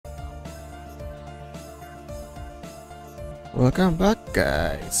Welcome back,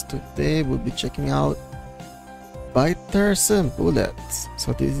 guys. Today we'll be checking out Biters and Bullets.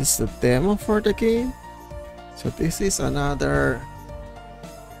 So this is the demo for the game. So this is another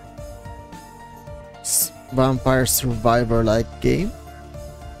vampire survivor like game.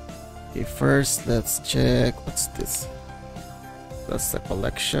 Okay, first let's check what's this. That's the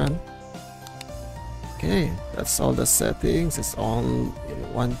collection. Okay, that's all the settings. It's all in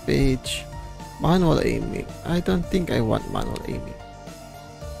one page. Manual aiming. I don't think I want manual aiming.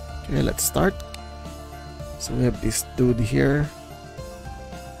 Okay, let's start. So we have this dude here.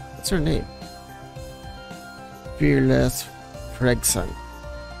 What's her name? Fearless Fregson.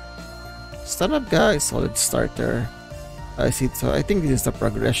 Start up, guys. Solid starter. I see. So I think this is the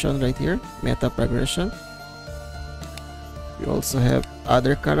progression right here. Meta progression. We also have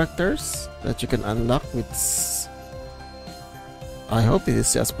other characters that you can unlock with. I hope it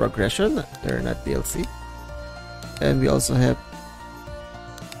is just progression, they're not DLC. And we also have,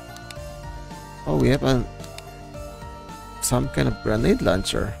 we have some kind of grenade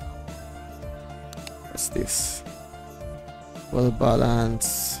launcher. What's this? Well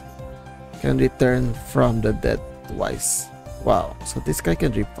balance, can return from the dead twice. Wow, so this guy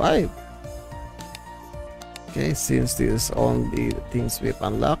can revive. Okay, since this is only the things we've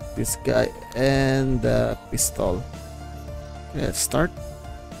unlocked, this guy and the pistol. Okay, let's start.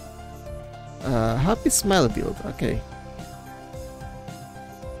 Happy Smile build. Okay.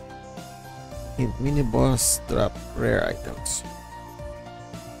 In mini boss drop rare items.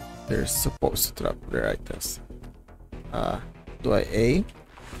 They're supposed to drop rare items. Do I aim?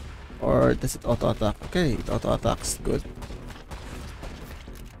 Or does it auto attack? Okay, it auto attacks. Good.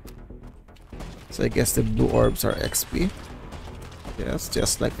 So I guess the blue orbs are XP. Yes,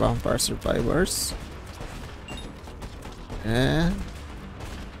 just like Vampire Survivors. And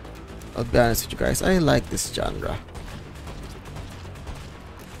I'll be honest with you guys, I like this genre.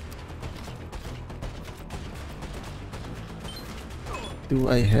 Do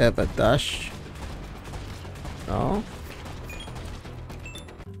I have a dash? No.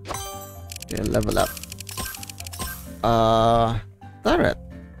 Okay, level up. Turret.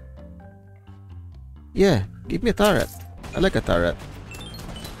 Yeah, give me a turret. I like a turret.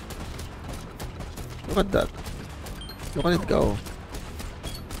 Look at that. Look at it go.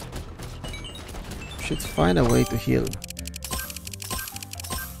 Should find a way to heal.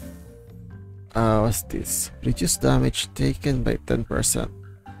 What's this? Reduce damage taken by 10%.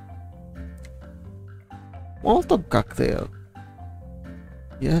 Molotov cocktail.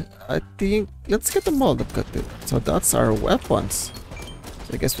 Yeah, I think let's get the Molotov cocktail. So that's our weapons.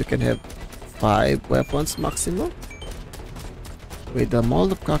 So I guess we can have 5 weapons maximum. Wait, the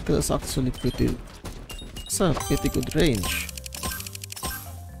Molotov cocktail is actually pretty. It's a pretty good range.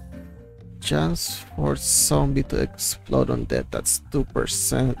 Chance for zombie to explode on death, that's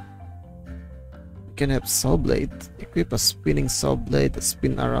 2%. We can have saw blade. Equip a spinning saw blade to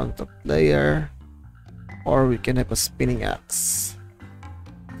spin around the player. Or we can have a spinning axe.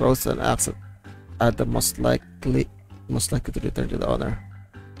 Throws an axe at the most likely to return to the owner.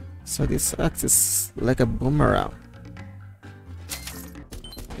 So this axe is like a boomerang.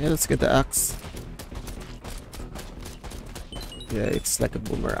 Yeah, let's get the axe. Yeah, it's like a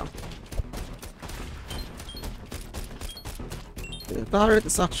boomerang. The turret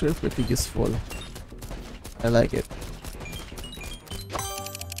is actually pretty useful. I like it.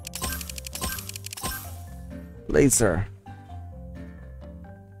 Laser.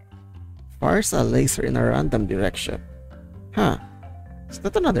 Fires a laser in a random direction. Huh. Is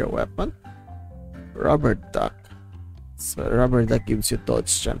that another weapon? Rubber duck. So rubber duck gives you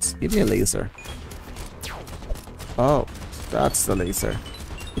dodge chance. Give me a laser. Oh. That's the laser.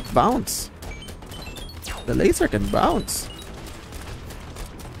 It bounces. The laser can bounce.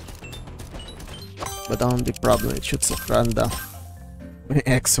 But the only problem, it shoots at random.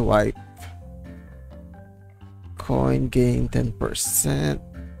 X white. Coin gain 10%.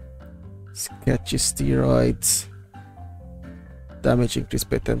 Sketchy steroids. Damage increased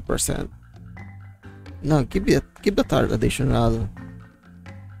by 10%. No, give the turret additional.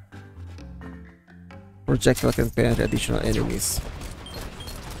 Projectile can penetrate additional enemies.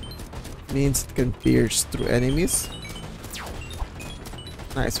 Means it can pierce through enemies.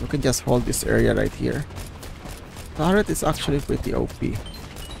 Nice, we can just hold this area right here. Turret is actually pretty OP.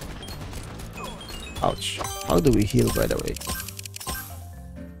 Ouch. How do we heal, by the way?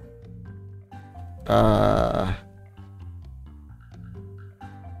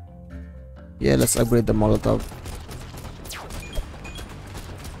 Yeah, let's upgrade the Molotov.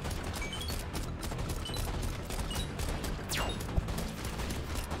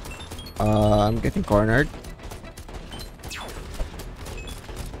 I'm getting cornered.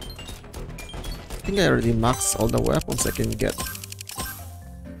 think I already maxed all the weapons I can get.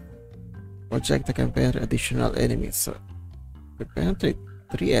 Project the campaign additional enemies. So we penetrate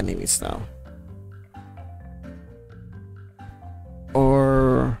 3 enemies now.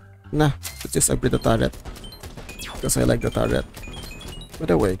 Or nah, let's just upgrade the turret because I like the turret. By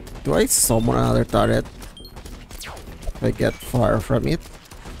the way, do I summon another turret if I get far from it?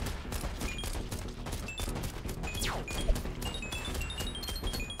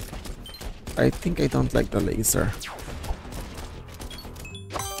 I think I don't like the laser.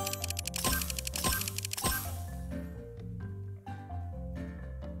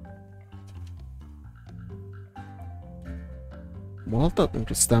 Molotov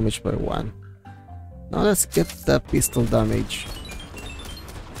increased damage by 1. Now let's get the pistol damage.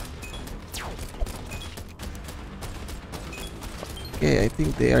 Okay, I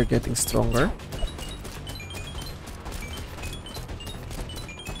think they are getting stronger.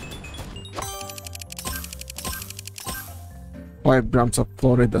 Five grams of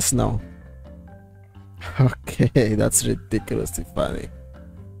Florida snow. Okay, that's ridiculously funny.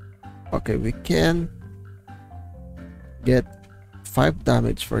 Okay, we can get 5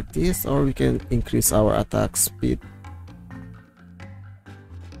 damage for this, or we can increase our attack speed.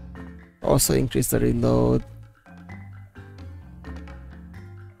 Also increase the reload.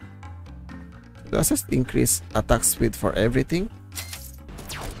 Does it increase attack speed for everything?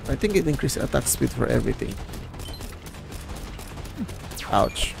 I think it increases attack speed for everything.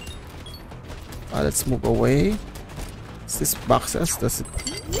 Ouch. Let's move away. Is this boxes? Does it...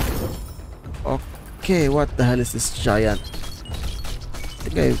 Okay, what the hell is this giant? I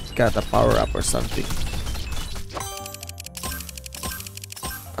think I got a power up or something.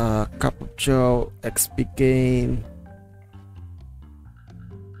 Cup of Joe, XP gain.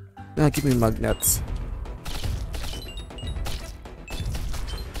 Now give me magnets.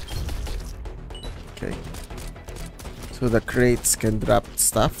 Okay. So the crates can drop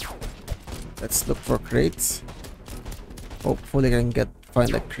stuff. Let's look for crates. Hopefully I can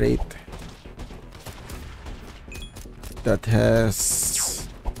find a crate that has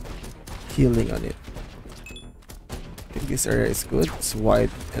healing on it. I think this area is good. It's wide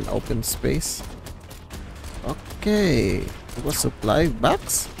and open space. Okay. It was supply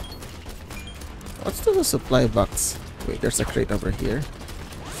box? What's the supply box? Wait, there's a crate over here.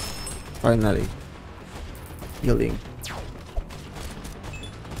 Finally. Healing.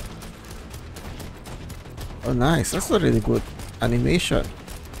 Oh nice, that's a really good animation.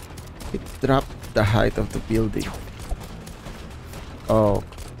 It dropped the height of the building. Oh.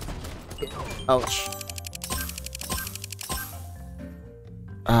 Ouch.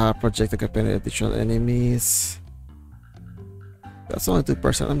 Project the campaign additional enemies. That's only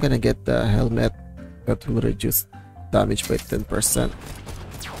 2%. I'm gonna get the helmet that will reduce damage by 10%.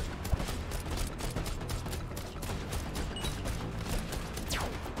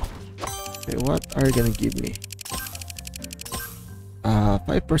 Okay, what are you gonna give me?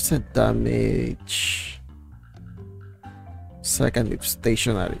 5% damage. Second if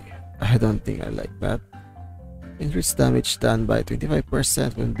stationary. I don't think I like that. Increase damage done by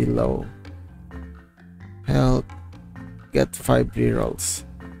 25% when below. Health. Get 5 rerolls.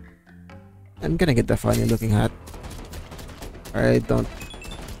 I'm gonna get the funny looking hat. I don't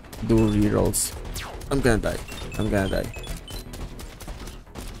do rerolls. I'm gonna die. I'm gonna die.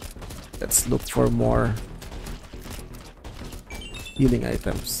 Let's look for more healing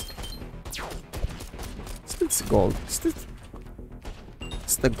items. Is this gold?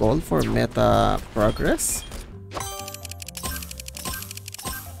 Is the gold for meta progress?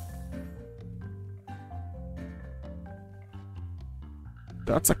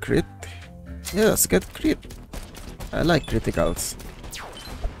 That's a crit. Yeah, let's get crit. I like criticals.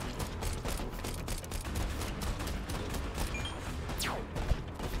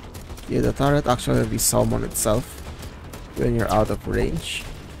 Yeah, the turret actually resummon itself when you're out of range.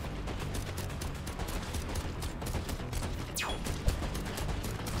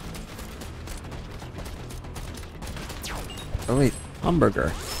 Oh wait,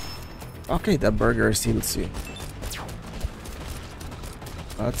 hamburger. Okay, the burger heals you.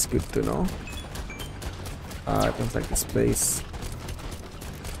 That's good to know. I don't like this place.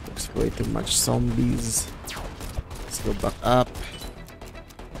 There's way too much zombies. Let's go back up.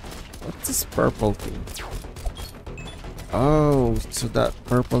 What's this purple thing? Oh, so that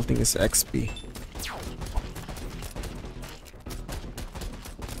purple thing is XP.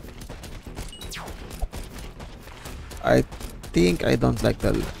 I think I don't like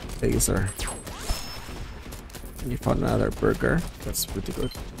the laser. You found another burger. That's pretty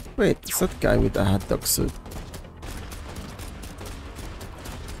good. Wait, it's that guy with the hot dog suit.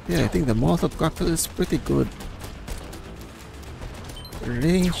 Yeah, I think the Molotov cocktail is pretty good.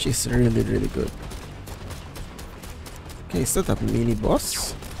 Range is really, really good. Okay, is that a mini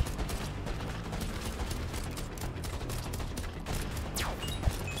boss?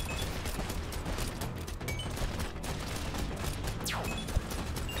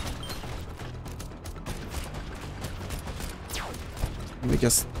 Let me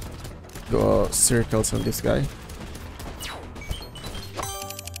just go circles on this guy.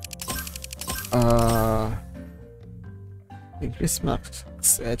 Increase max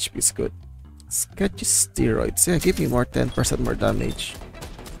HP is good. Sketchy steroids. Yeah, give me more 10% more damage.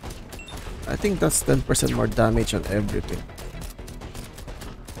 I think that's 10% more damage on everything.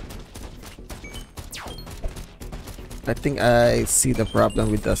 I think I see the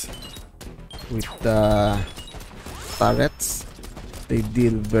problem with the turrets. They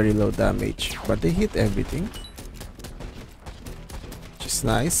deal very low damage, but they hit everything, which is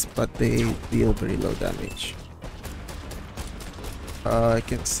nice, but they deal very low damage. I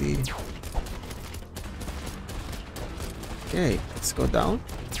can see. Okay, let's go down.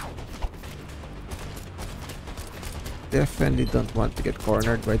 Definitely don't want to get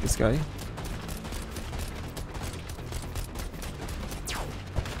cornered by this guy.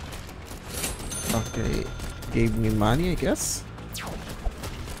 Okay, gave me money, I guess.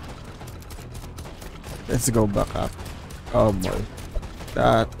 Let's go back up. Oh boy,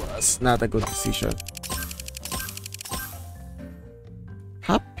 that was not a good decision.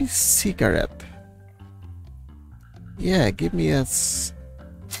 Happy cigarette. Yeah, give me a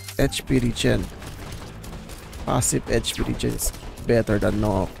HP regen. Passive HP regen is better than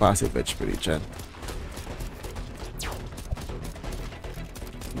no passive HP regen.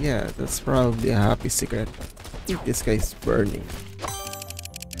 Yeah, that's probably a happy cigarette. I think this guy is burning.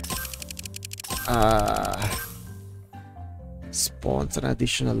 Spawns an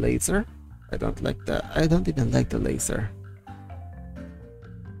additional laser. I don't like that. I don't even like the laser.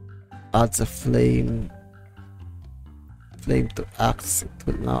 Adds a flame to axe. It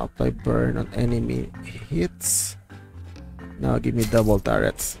will now apply burn on enemy hits. Now give me double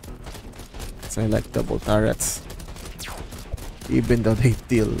turrets. So I like double turrets, even though they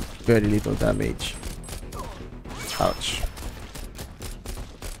deal very little damage. Ouch.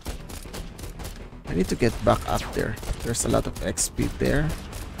 I need to get back up there. There's a lot of XP there.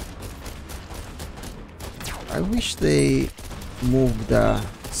 I wish they moved the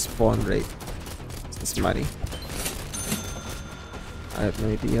spawn rate. This money. I have no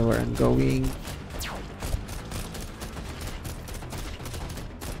idea where I'm going.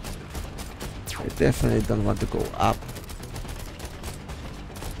 I definitely don't want to go up.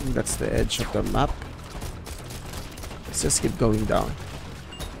 That's the edge of the map. Let's just keep going down.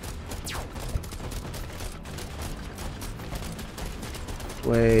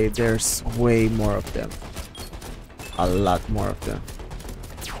 There's way more of them. A lot more of them.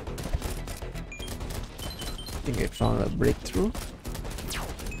 I think I found a breakthrough.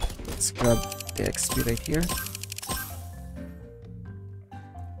 Let's grab the XP right here.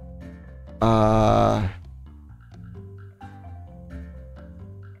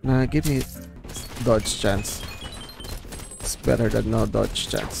 Nah, give me dodge chance. It's better than no dodge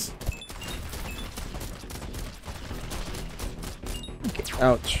chance. Okay,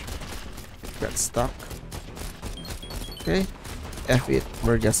 ouch. Got stuck. Okay, F it.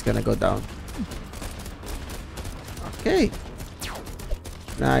 We're just gonna go down. Okay.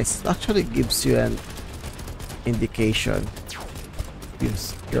 Nice. It actually gives you an indication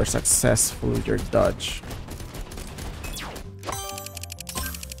if you're successful with your dodge.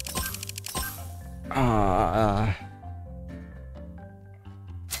 I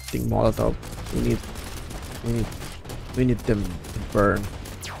think Molotov. We need them to burn.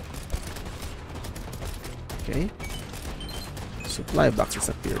 Okay. Supply boxes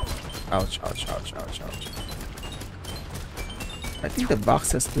appeared. Ouch, ouch, ouch, ouch, ouch. I think the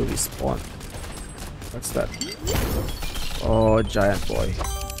boxes do respawn. What's that? Oh, giant boy.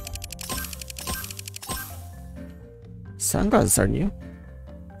 Sunglasses are new.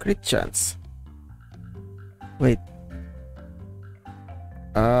 Crit chance. Wait.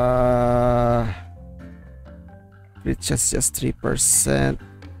 Crit chance just 3%.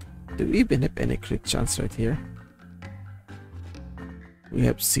 Do we even have any crit chance right here? We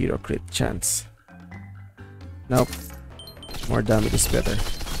have 0 crit chance. Nope. More damage is better.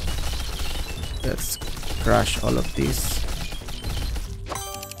 Let's crush all of these.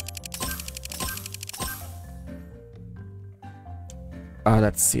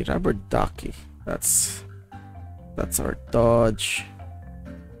 Let's see. Rubber ducky. That's our dodge.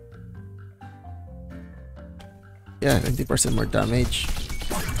 Yeah, 20% more damage.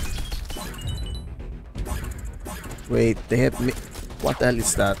 Wait, they have what the hell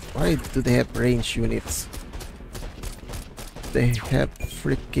is that? Why do they have range units? They have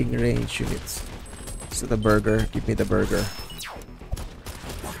freaking range units. So the burger, give me the burger.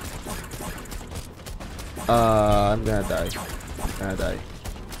 I'm gonna die. I'm gonna die.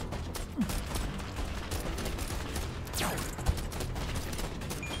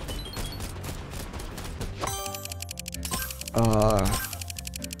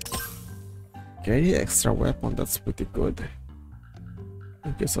 Okay, extra weapon, that's pretty good.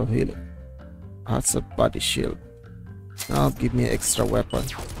 In case of healing. That's a body shield. Now give me an extra weapon.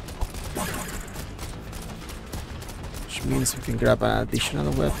 Which means we can grab an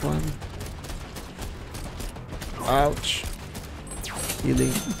additional weapon. Ouch.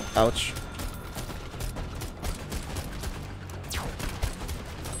 Healing. Ouch.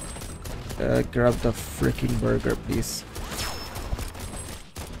 Grab the freaking burger, please.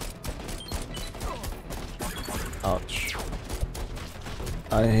 Ouch.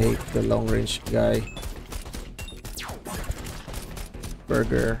 I hate the long range guy.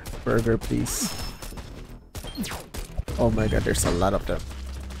 Burger, please. Oh my god, there's a lot of them.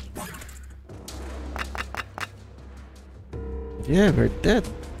 Yeah, we're dead.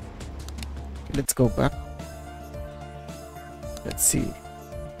 Let's go back. Let's see.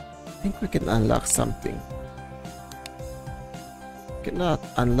 I think we can unlock something. Cannot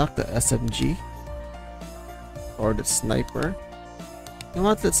unlock the SMG or the sniper. You know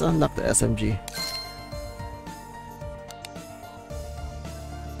what? Let's unlock the SMG.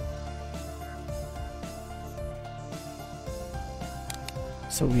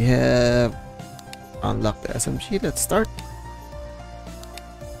 So we have unlocked the SMG. Let's start.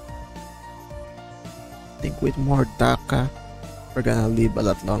 I think with more DACA, we're gonna live a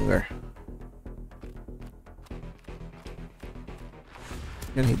lot longer.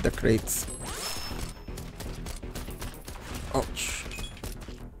 Gonna hit the crates. Ouch.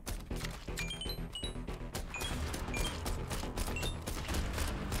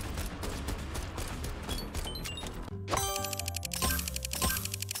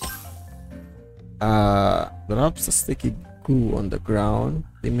 Drops a sticky goo on the ground,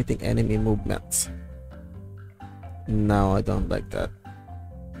 limiting enemy movements. No, I don't like that.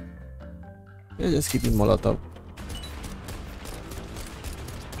 Yeah, just keep it Molotov.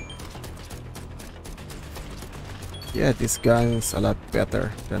 Yeah, this gun's a lot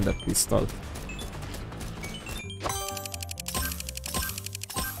better than the pistol.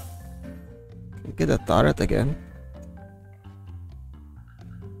 Get a turret again.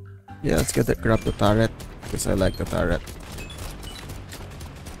 Yeah, let's grab the turret because I like the turret.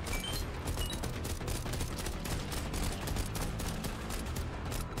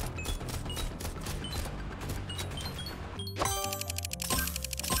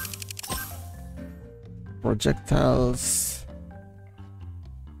 Projectiles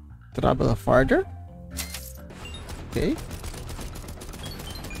travel farther. Okay.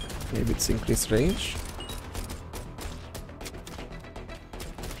 Maybe it's increased range.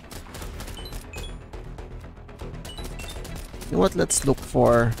 You know what? Let's look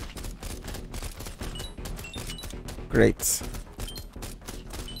for crates.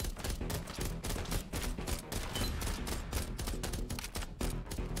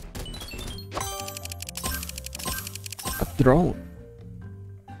 A drone.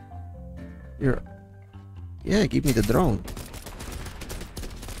 Yeah, give me the drone.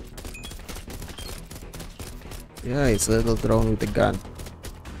 Yeah, it's a little drone with a gun.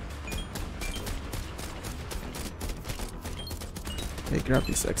 Okay, grab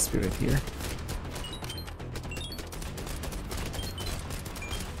this XP right here.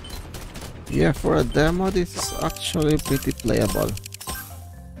 Yeah, for a demo, this is actually pretty playable.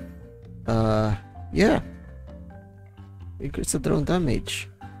 Yeah. Increase the drone damage.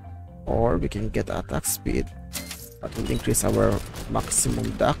 Or we can get attack speed. That will increase our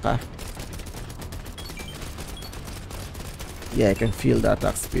maximum DACA. Yeah, I can feel the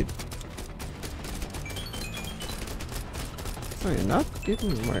attack speed. So you're not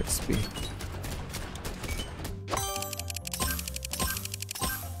giving me more XP.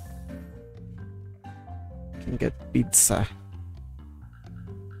 Can get pizza.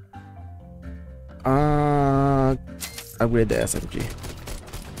 Upgrade the SMG.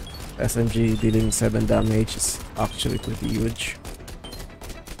 SMG dealing 7 damage is actually pretty huge.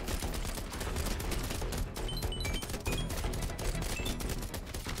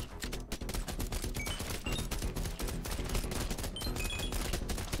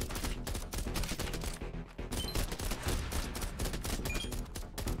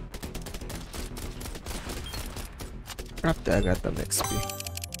 Crap, I got the XP.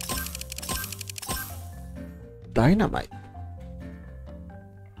 dynamite.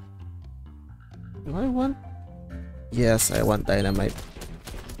 Do I want? Yes, I want dynamite.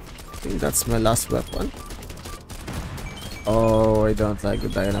 I think that's my last weapon. Oh, I don't like the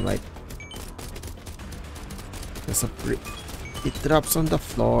dynamite. There's a it drops on the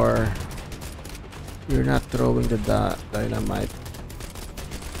floor. You're not throwing the dynamite.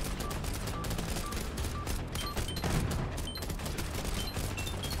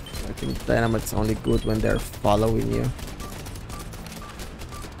 I think dynamite's only good when they're following you.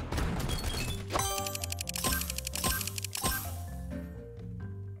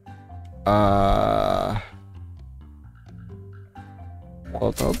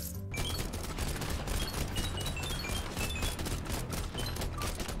 Molotov.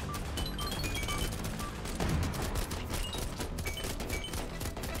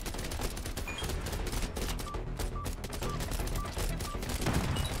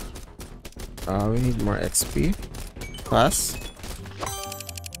 We need more XP. Pass.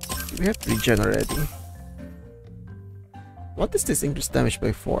 We have regen already. What is this increased damage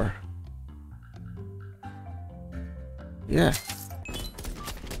by 4? Yeah.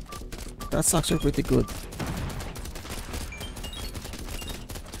 That's actually pretty good.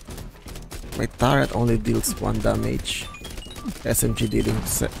 My turret only deals 1 damage. SMG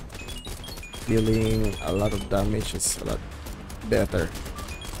dealing a lot of damage is a lot better.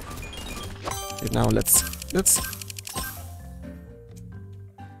 Okay, now let's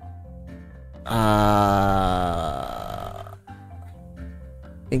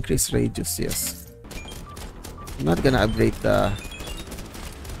increase radius. Yes, I'm not gonna upgrade the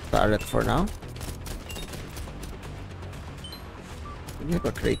turret for now. We have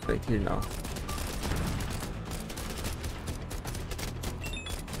a crate right here now.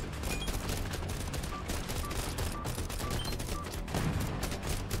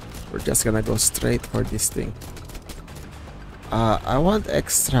 We're just gonna go straight for this thing. I want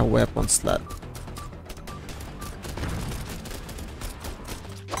extra weapon slot.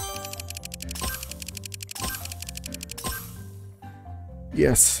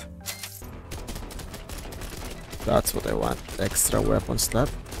 Yes. That's what I want. Extra weapon slot.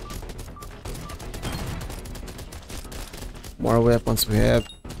 More weapons we have.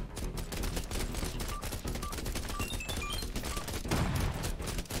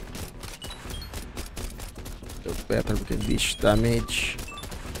 The better we can dish damage,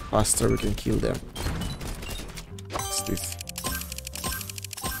 faster we can kill them. What's this?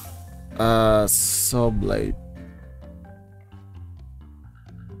 Saw blade.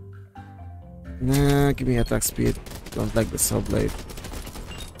 Nah, give me attack speed. Don't like the saw blade.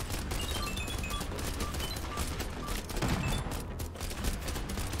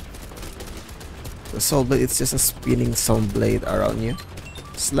 The saw blade, it's just a spinning saw blade around you.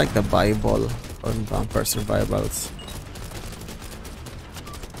 It's like the Bible on Vampire Survivals.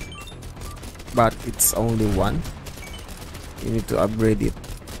 But it's only one. You need to upgrade it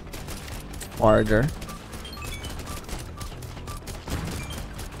farther.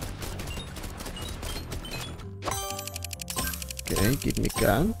 Okay, give me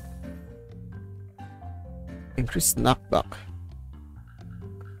gun. Increase knockback.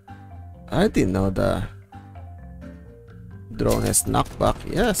 I didn't know the drone has knockback.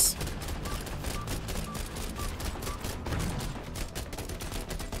 Yes.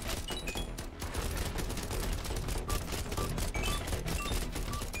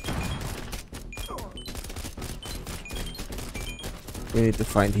 We need to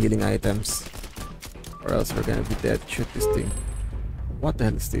find healing items, or else we're gonna be dead. Shoot this thing. What the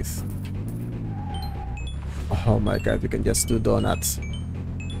hell is this? Oh my god, we can just do donuts.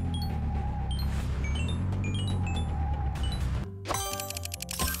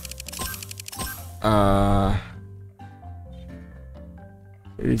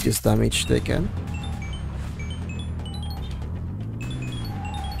 Reduce damage taken.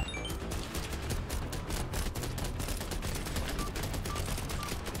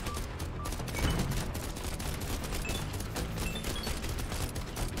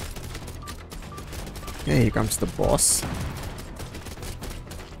 Okay, here comes the boss.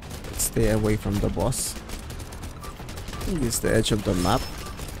 Let's stay away from the boss. This is the edge of the map.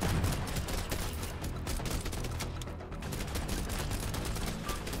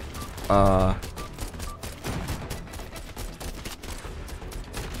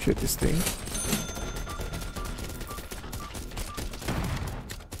 Shoot this thing.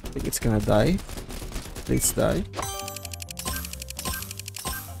 I think it's gonna die. Please die.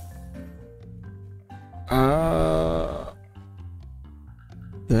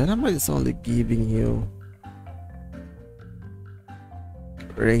 Dynamite is only giving you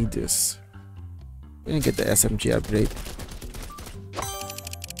radius. We're gonna get the SMG upgrade.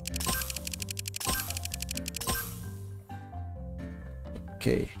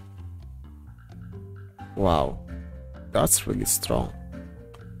 Okay. Wow. That's really strong.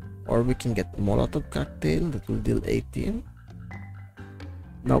 Or we can get Molotov cocktail that will deal 18.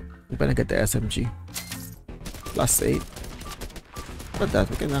 Nope. I'm gonna get the SMG. Plus 8. But that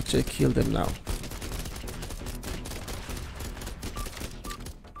we can actually kill them now.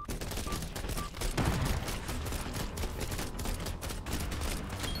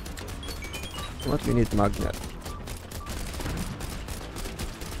 What we need magnet.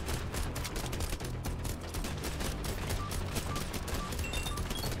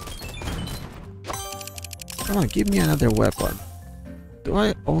 Come on, give me another weapon. Do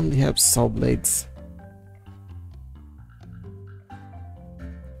I only have saw blades?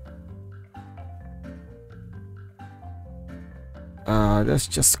 That's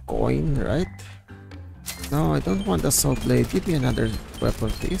just coin, right? No, I don't want the saw blade. Give me another weapon,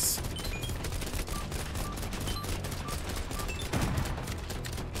 please.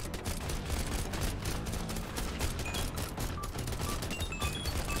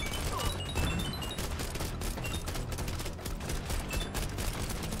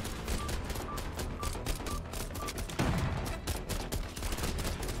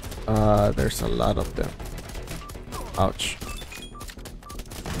 There's a lot of them. Ouch.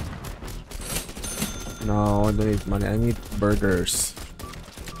 No, I don't need money. I need burgers.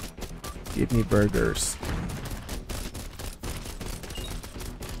 Give me burgers.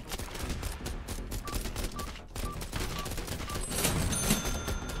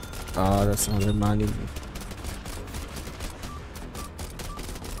 Ah, that's another money.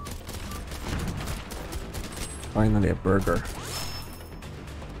 Finally a burger.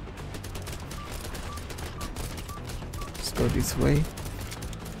 Let's go this way.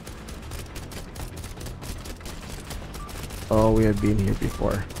 Oh, we have been here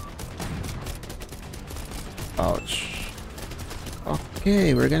before. Ouch.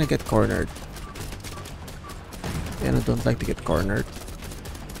 Okay, we're gonna get cornered. And I don't like to get cornered.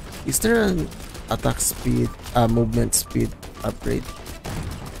 Is there an attack speed, movement speed upgrade?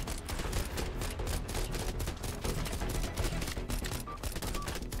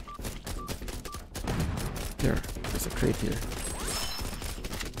 There's a crate here.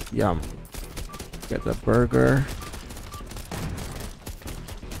 Yum. Get the burger.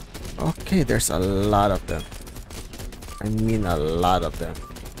 Okay, there's a lot of them. I mean a lot of them.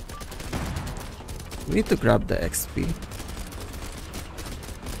 We need to grab the XP.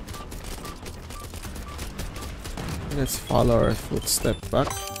 Let's follow our footstep back.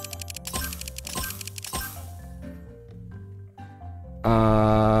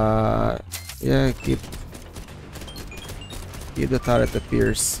 Yeah, keep the turret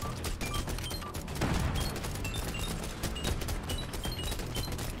appears.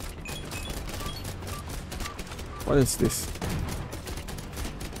 What is this?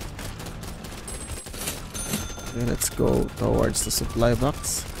 Okay, let's go towards the supply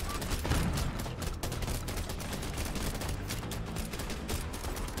box.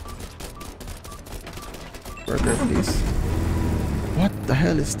 Burger, please. What the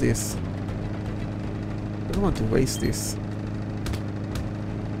hell is this? I don't want to waste this.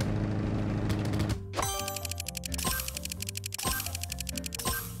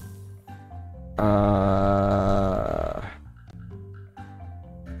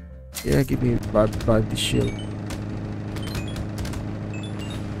 Yeah, give me body shield.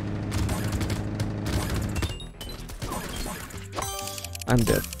 I'm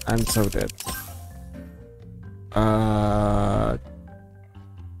dead. I'm so dead.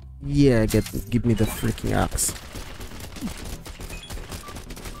 Yeah, give me the freaking axe.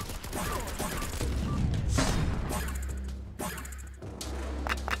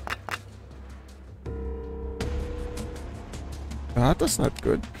 That was not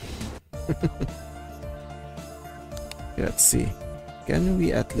good. Let's see. Can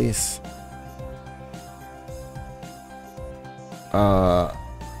we at least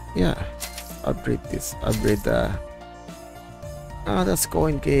yeah, upgrade this. Upgrade the that's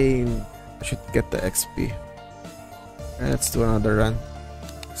coin game. I should get the XP. Let's do another run.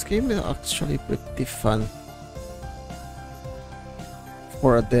 This game is actually pretty fun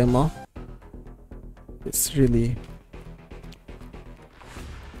for a demo. It's really,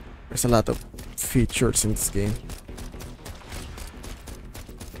 there's a lot of features in this game.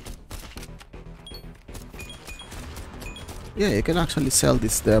 Yeah, you can actually sell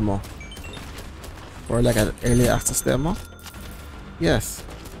this demo for like an early access demo. Yes,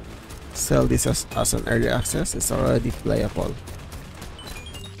 sell this as an early access. It's already playable.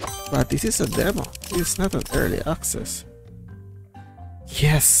 But this is a demo. This is not an early access.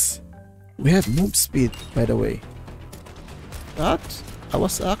 Yes! We have move speed, by the way. But I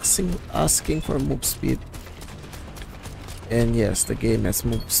was asking for move speed. And yes, the game has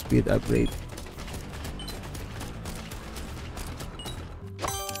move speed upgrade.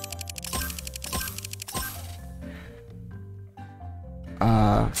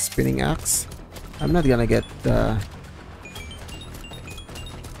 Spinning axe. I'm not gonna get the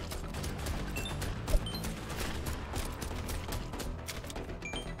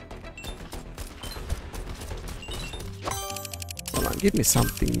come on, give me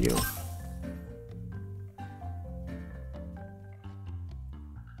something new.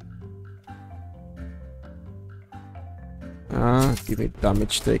 Give me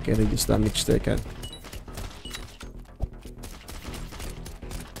damage taken, reduce damage taken.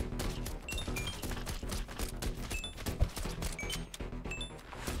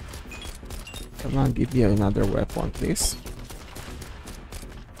 Come on, give me another weapon, please.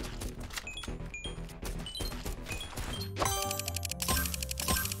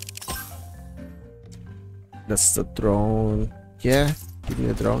 That's the drone. Yeah, give me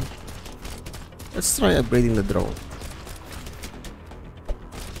the drone. Let's try upgrading the drone.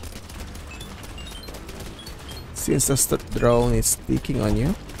 Since the drone is sticking on you,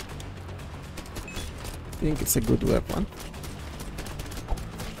 I think it's a good weapon.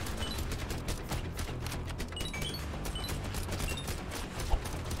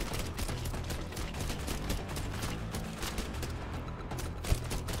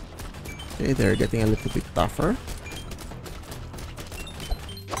 Okay, they're getting a little bit tougher.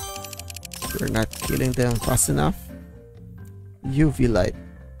 We're not killing them fast enough. UV light.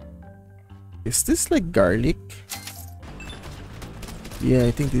 Is this like garlic? Yeah,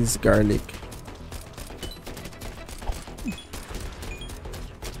 I think this is garlic.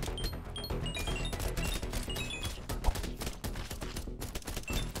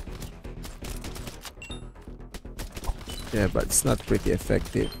 Yeah, but it's not pretty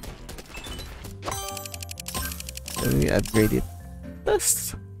effective. Let me upgrade it.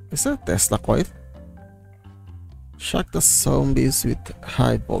 Test. Is that Tesla coil? Shock the zombies with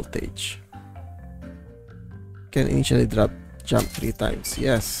high voltage. Can initially jump 3 times.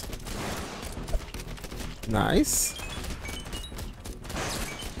 Yes. Nice.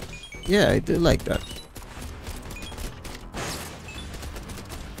 Yeah, I do like that.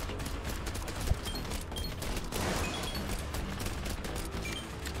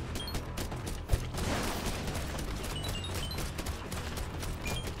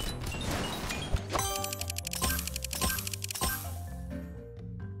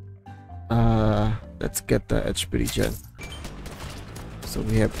 Let's get the HP regen. So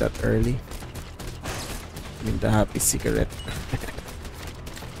we have that early. I mean, the happy cigarette.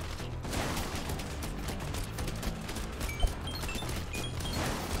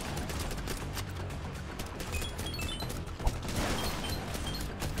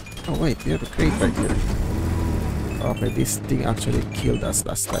 Oh wait, we have a crate right here. Okay, this thing actually killed us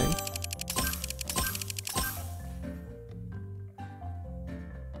last time.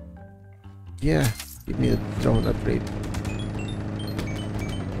 Yeah, give me a drone upgrade.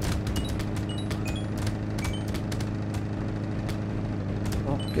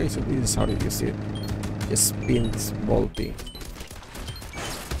 Okay, so this is how you use it. It spins bolting.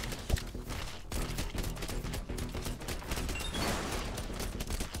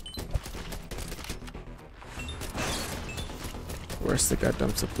 Where's the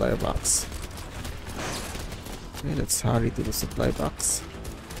goddamn supply box? Okay, let's hurry to the supply box.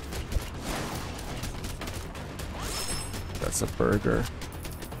 That's a burger.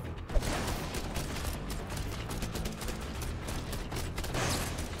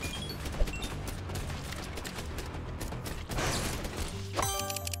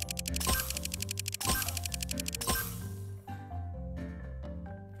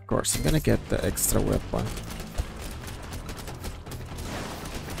 Of course, I'm gonna get the extra weapon.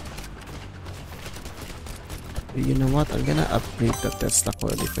 You know what? I'm gonna upgrade the Tesla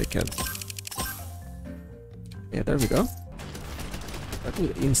coil if I can. Yeah, there we go. That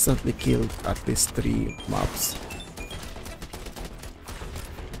will instantly kill at least 3 mobs.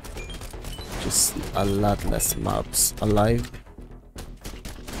 Just a lot less mobs alive.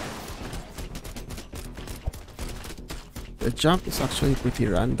 The jump is actually pretty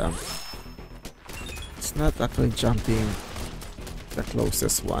random. It's not actually jumping the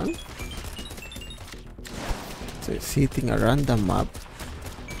closest one. So it's hitting a random mob.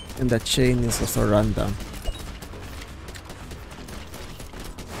 And the chain is also random.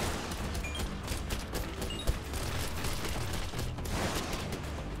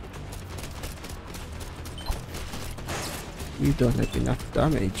 We don't have enough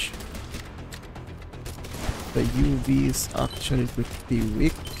damage. The UV is actually pretty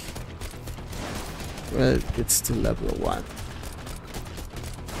weak. Well, it's still level 1.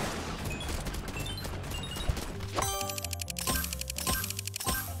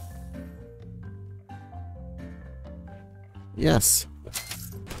 Yes.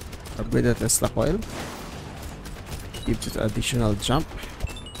 Upgrade the Tesla coil. Gives it additional jump.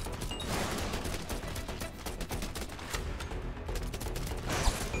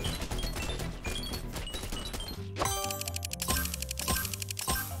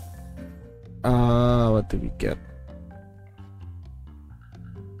 What do we get?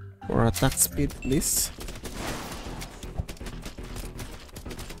 For attack speed, please.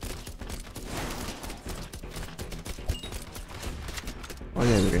 Oh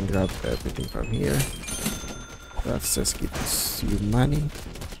yeah, we can grab everything from here. That's just gives you money.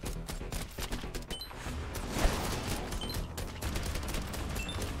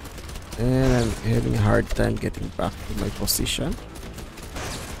 And I'm having a hard time getting back to my position.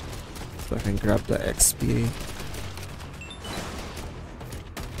 So I can grab the XP.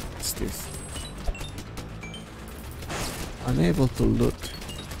 What's this? Unable to loot.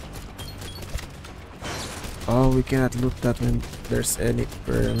 Oh, we cannot loot that when there's any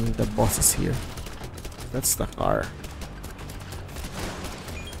the bosses here. That's the car.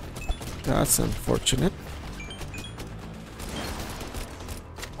 That's unfortunate.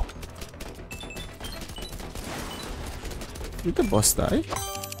 Did the boss die?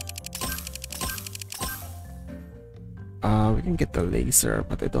 We can get the laser,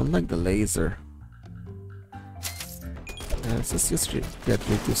 but I don't like the laser. Let's just get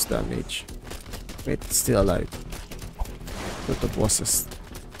reduced damage. Wait, it's still alive. But the bosses.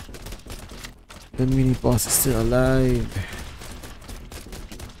 The mini boss is still alive.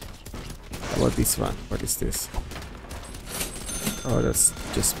 How about this one? What is this? Oh, that's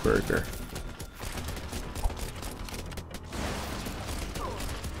just burger.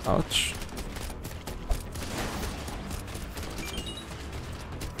 Ouch.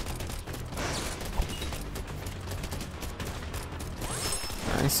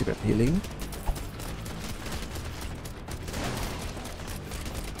 Nice, you got healing.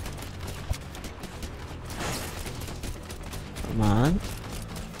 Come on.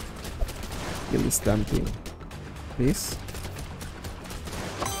 Kill this damn thing. Please.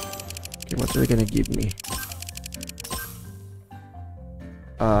 Okay, what are they gonna give me?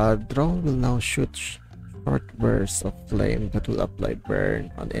 Drone will now shoot short bursts of flame that will apply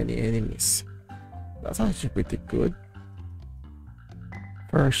burn on any enemies. That's actually pretty good.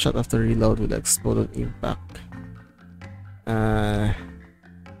 First shot after reload will explode on impact.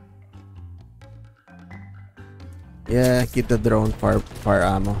 Yeah, keep the drone far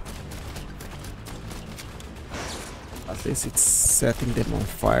ammo. At least it's setting them on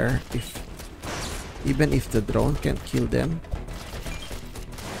fire. Even if the drone can't kill them,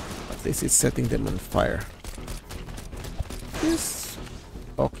 at least it's setting them on fire. Yes.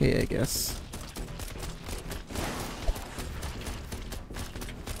 Okay, I guess.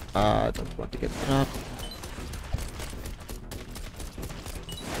 I don't want to get trapped.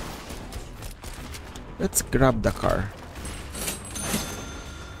 Let's grab the car.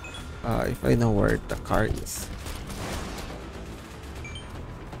 If I know where the car is.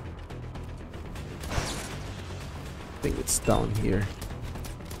 I think it's down here.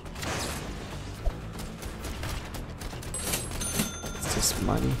 It's just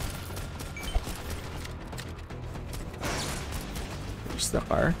money. The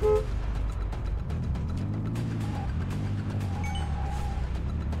car.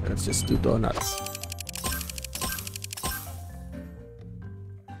 Let's just do donuts.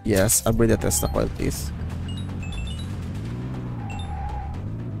 Yes, upgrade the Tesla coil, please.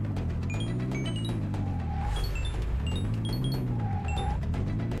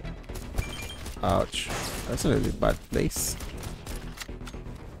 Ouch. That's a really bad place.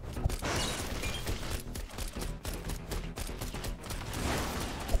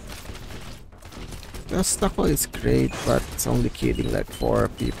 The Stucco is great, but it's only killing like 4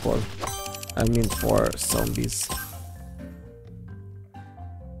 people. I mean 4 zombies.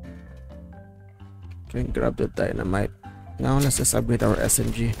 Can grab the dynamite. Now let's just upgrade our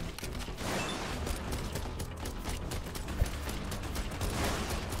SMG.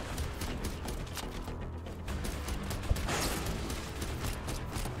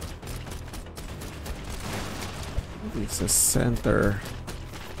 It's a center.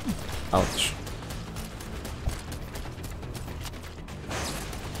 Ouch.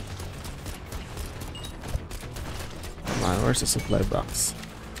 Where's the supply box?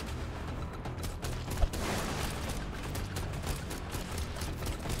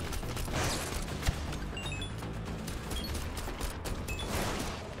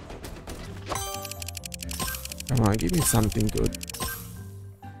 Come on, give me something good.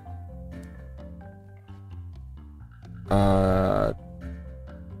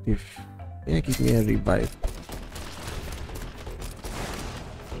 If yeah, give me a revive.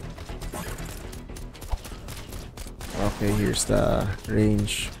 Okay, here's the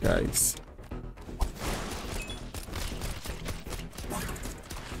range, guys.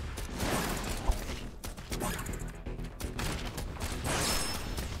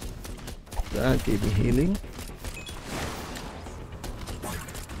 That gave me healing.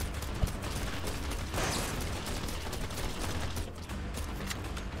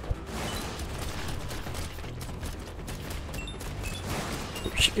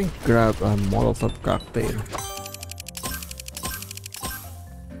 She can grab a Molotov cocktail.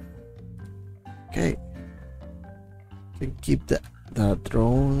 Okay. Can keep the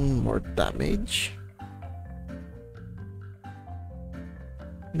drone more damage.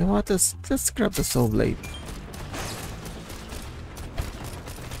 You know what? Let's grab the saw blade.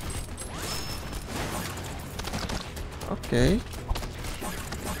 Okay.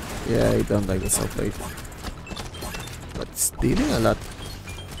 Yeah, I don't like the saw blade. But it's dealing a lot.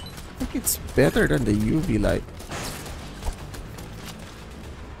 I think it's better than the UV light.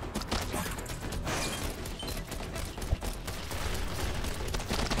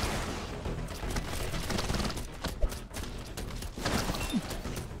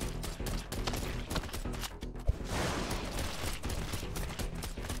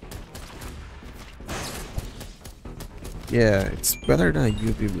 Yeah, it's better than a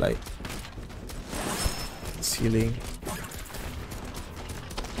UV light. It's healing.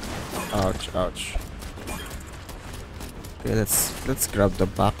 Ouch, ouch. Okay, let's grab the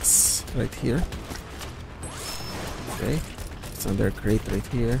box right here. Okay, it's under crate right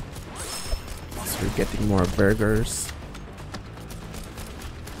here. So we're getting more burgers.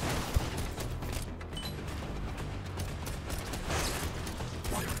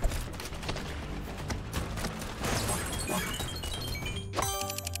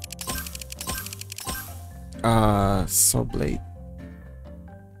 Saw blade.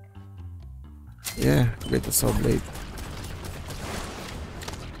 Yeah, get the saw blade.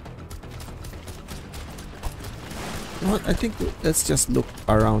 You know what? I think let's just look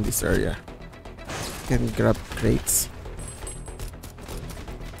around this area. Can grab crates.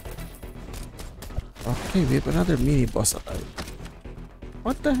 Okay, we have another mini boss alive.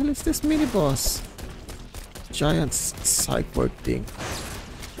 What the hell is this mini boss? Giant cyborg thing.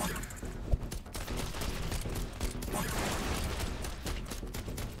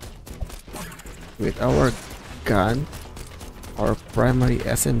 With our gun, our primary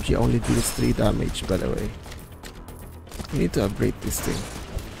SMG only deals 3 damage, by the way. We need to upgrade this thing.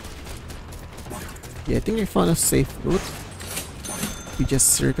 Yeah, I think we found a safe route. We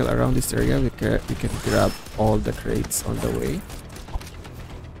just circle around this area, we can grab all the crates on the way.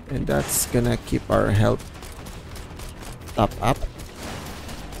 And that's gonna keep our health top up.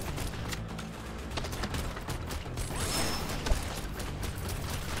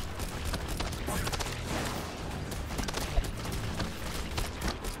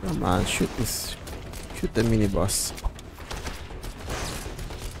 Come on, shoot the mini boss.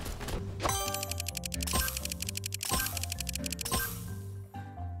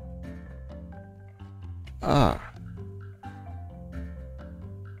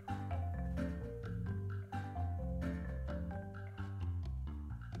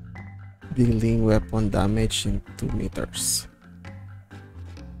 Dealing weapon damage in 2 meters.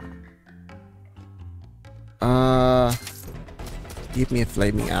 Give me a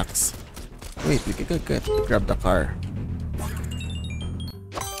flaming axe. Wait, we can grab the car.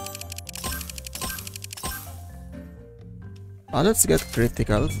 Let's get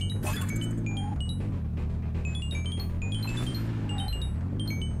critical.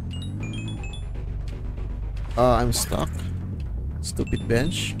 I'm stuck. Stupid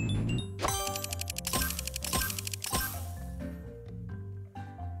bench.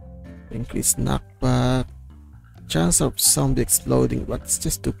 Increase knockback. Chance of zombie exploding, but it's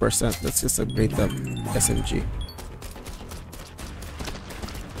just 2%. Let's just upgrade the SMG.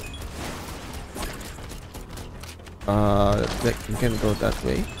 We can go that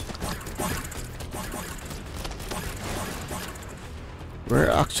way. We're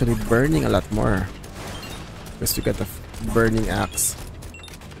actually burning a lot more because we got a burning axe,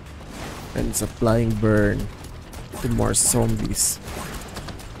 and it's applying burn to more zombies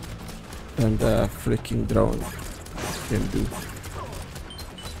than the freaking drone can do.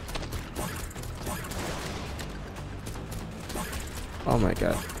 Oh my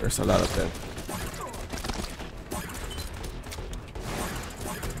god, there's a lot of them.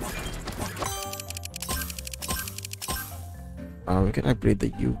 We can upgrade the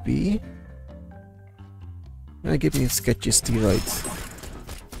UV. Gonna give me sketchy steroids.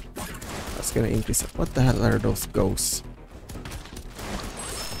 That's gonna increase it. What the hell are those ghosts?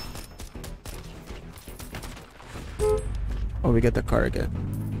 Oh, we get the car again.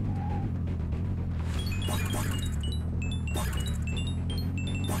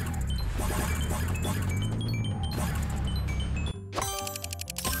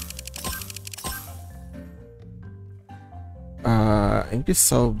 Increase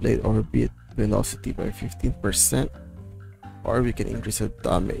saw blade orbit velocity by 15%, or we can increase the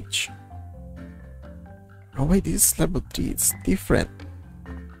damage. Oh wait, this is level 3, it's different.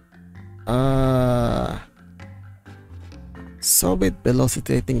 Saw blade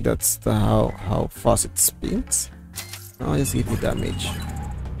velocity, I think that's the how fast it spins. Oh, just give me damage.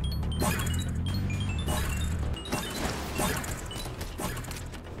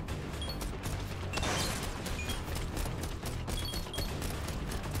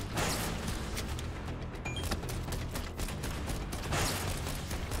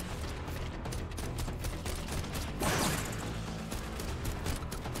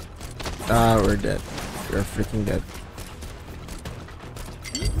 Ah, we're dead. We're freaking dead.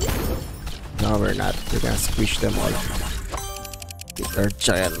 No, we're not. We're gonna squish them all with our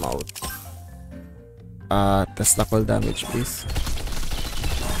giant mouth. Testacle damage, please.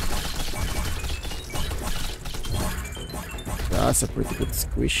 That's a pretty good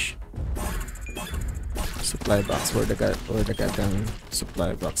squish. Supply box, where the goddamn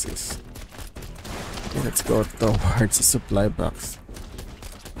supply box is. Okay, let's go towards the supply box.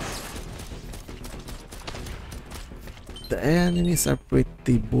 The enemies are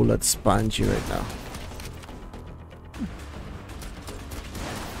pretty bullet spongy right now.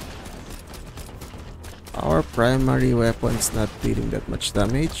 Our primary weapon's not dealing that much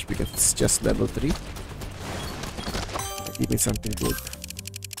damage because it's just level 3. Give me something good.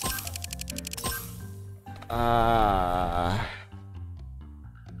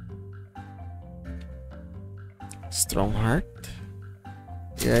 Strong heart?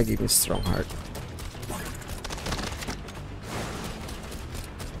 Yeah, give me strong heart.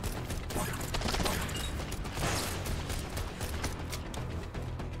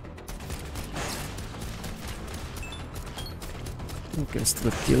 You can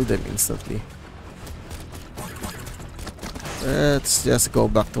still kill them instantly. Let's just go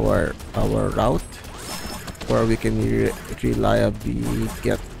back to our route where we can reliably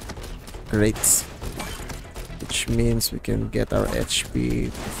get crates, which means we can get our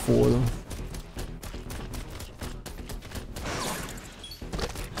HP full.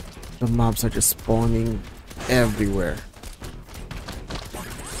 The mobs are just spawning everywhere.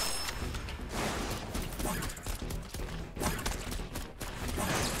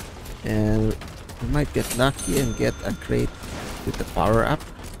 And we might get lucky and get a crate with the power up.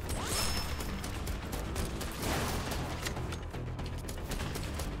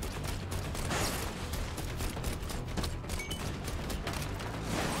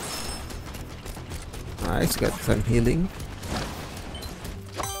 Nice, got some healing.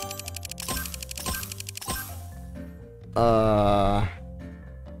 Yeah,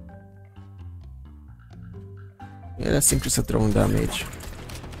 let's increase the drone damage.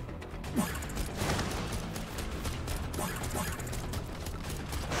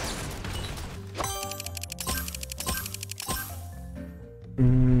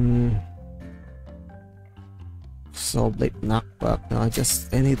 So blade knockback. No,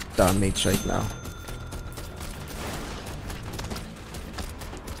 just any damage right now.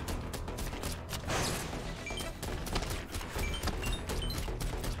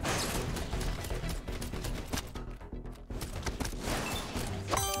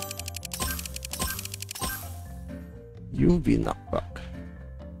 UV knockback.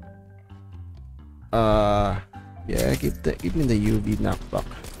 Yeah, give me the UV knockback.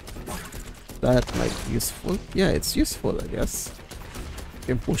 That might be useful. Yeah, it's useful, I guess. You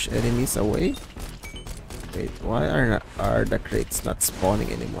can push enemies away. Wait, why are the crates not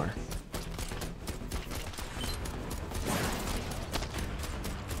spawning anymore?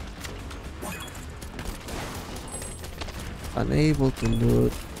 Unable to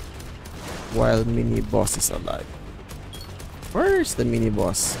loot while mini boss is alive. Where is the mini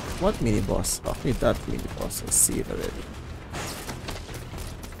boss? What mini boss? Okay, that mini boss. I see it already.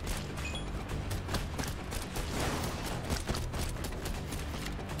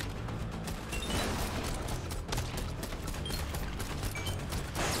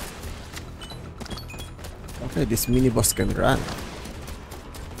 Okay, this mini boss can run.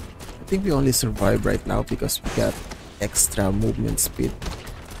 I think we only survive right now because we got extra movement speed.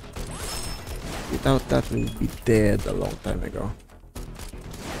 Without that, we'd be dead a long time ago.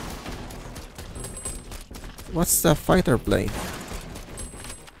 What's the fighter plane?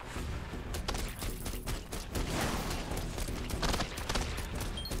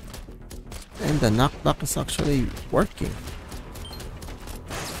 And the knockback is actually working.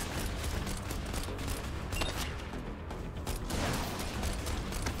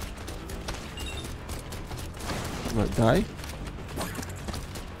 I'm gonna die.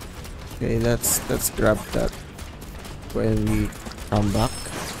 Okay, let's grab that when we come back.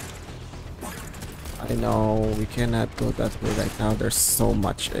 I know we cannot go that way right now. There's so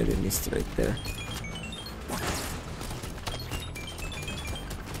much enemies right there.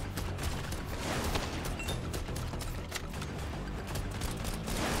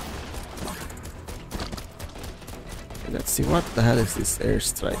 Let's see, what the hell is this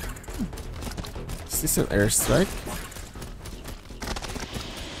airstrike? Is this an airstrike?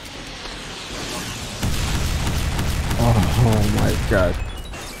 Oh my god.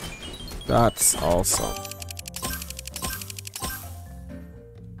 That's awesome.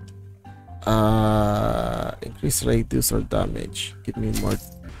 Increase radius or damage. Give me more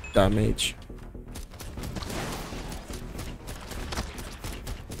damage.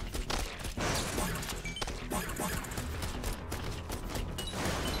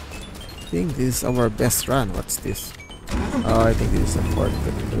 I think this is our best run. What's this? Oh, I think this is a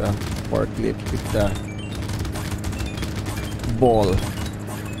forklift with the ball.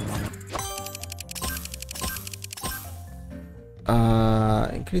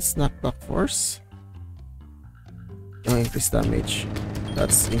 Increase knockback force. No, increase damage.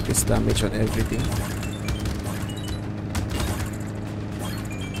 That's increased damage on everything.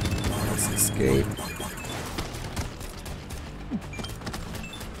 Let's escape.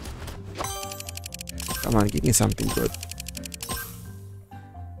 Come on, give me something good.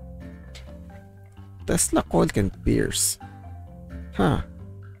 Tesla coil can pierce. Huh.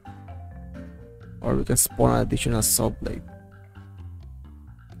 Or we can spawn an additional saw blade.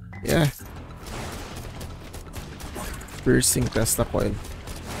 Yeah. Piercing Tesla coil.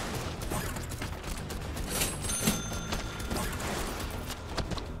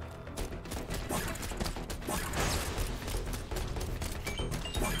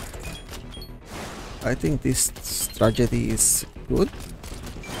 I think this strategy is good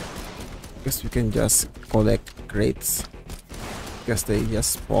because we can just collect crates because they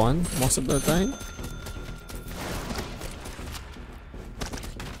just spawn most of the time.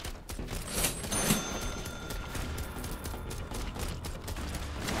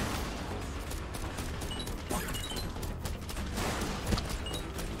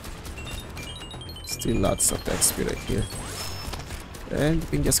 Still lots of XP right here, and we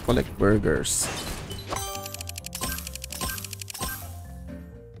can just collect burgers.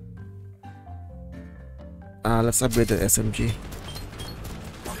 Let's upgrade the SMG.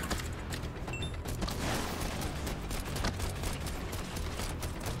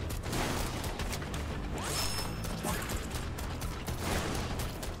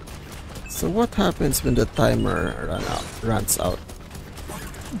 So what happens when the timer runs out?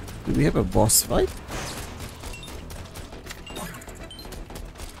 Do we have a boss fight?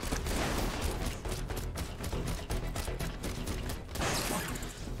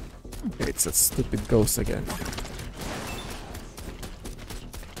 Okay, it's a stupid ghost again.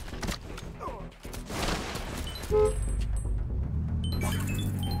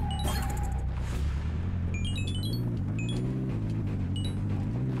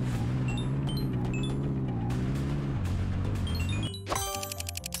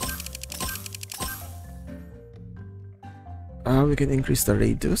 We can increase the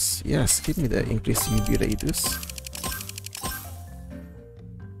radius. Yes, give me the increased UV radius.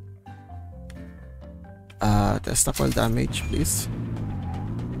 Testicle damage, please.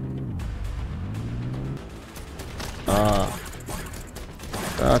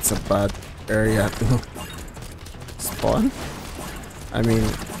 That's a bad area to spawn. I mean,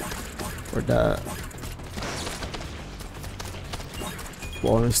 for the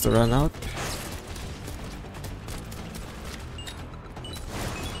bonus to run out.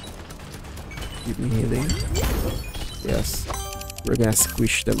 Give me healing. Yes, we're gonna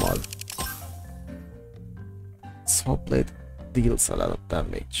squish them all. Saw blade deals a lot of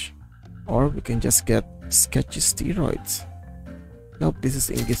damage. Or we can just get sketchy steroids. Nope, this is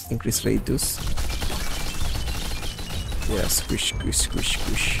increased radius. Yeah, squish, squish, squish,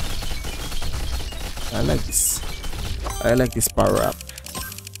 squish. I like this. I like this power up.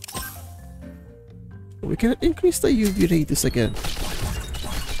 We can increase the UV radius again.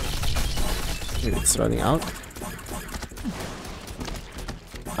 It's running out.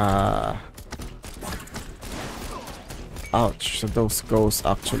 Ouch, so those ghosts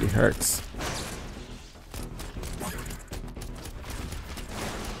actually hurts.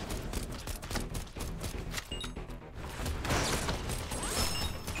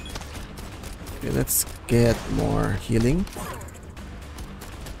 Okay, let's get more healing.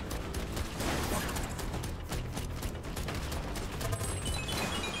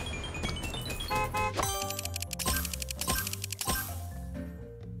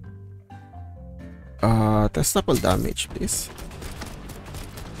 Testable damage, please.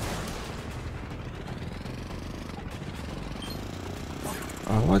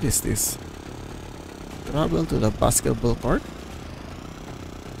 What is this? Travel to the basketball court?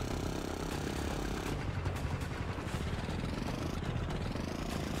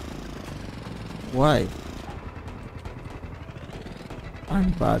 Why? I'm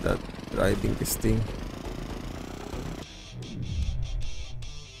bad at driving this thing.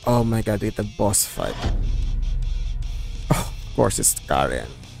 Oh my god, it's a boss fight. Oh, of course it's Karen.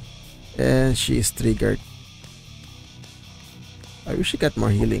 And she is triggered. I wish she got more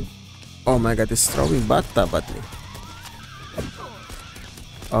healing. Oh my god, it's throwing bathtub at me.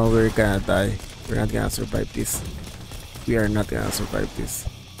 Oh, we're gonna die. We're not gonna survive this. We are not gonna survive this.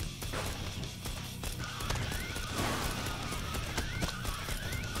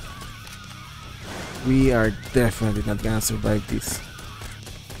 We are definitely not gonna survive this.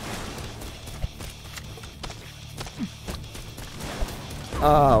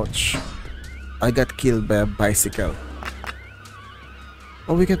 Ouch. I got killed by a bicycle.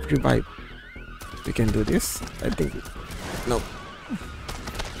 Oh, we get revived. We can do this? I think... Nope.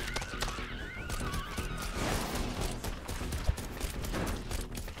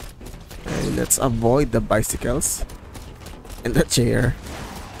 Okay, let's avoid the bicycles. And the chair.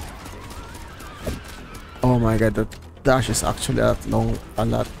 Oh my god, the dash is actually a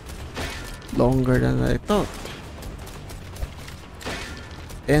lot longer than I thought.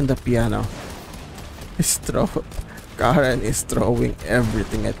 And the piano is Karen is throwing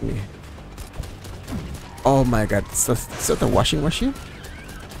everything at me. Oh my god, is that a washing machine?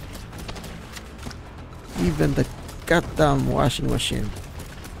 Even the goddamn washing machine.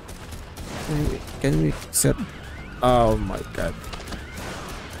 Can we set... Oh my god.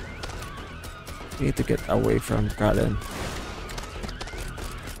 We need to get away from Karen.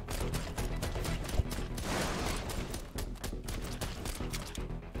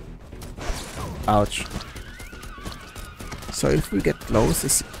 Ouch. So if we get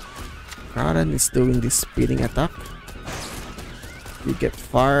close, Karen is doing this spinning attack. We get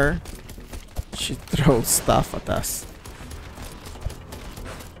far, she throws stuff at us.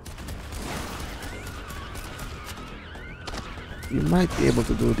 We might be able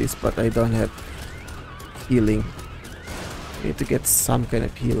to do this, but I don't have healing. We need to get some kind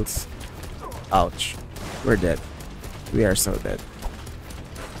of heals. Ouch. We're dead. We are so dead.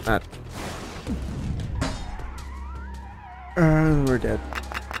 Not. We're dead.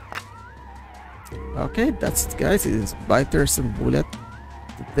 Okay, that's it guys. It is Biters and Bullet.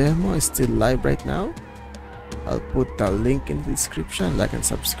 The demo is still live right now. I'll put the link in the description. Like and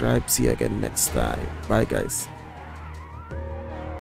subscribe. See you again next time. Bye guys.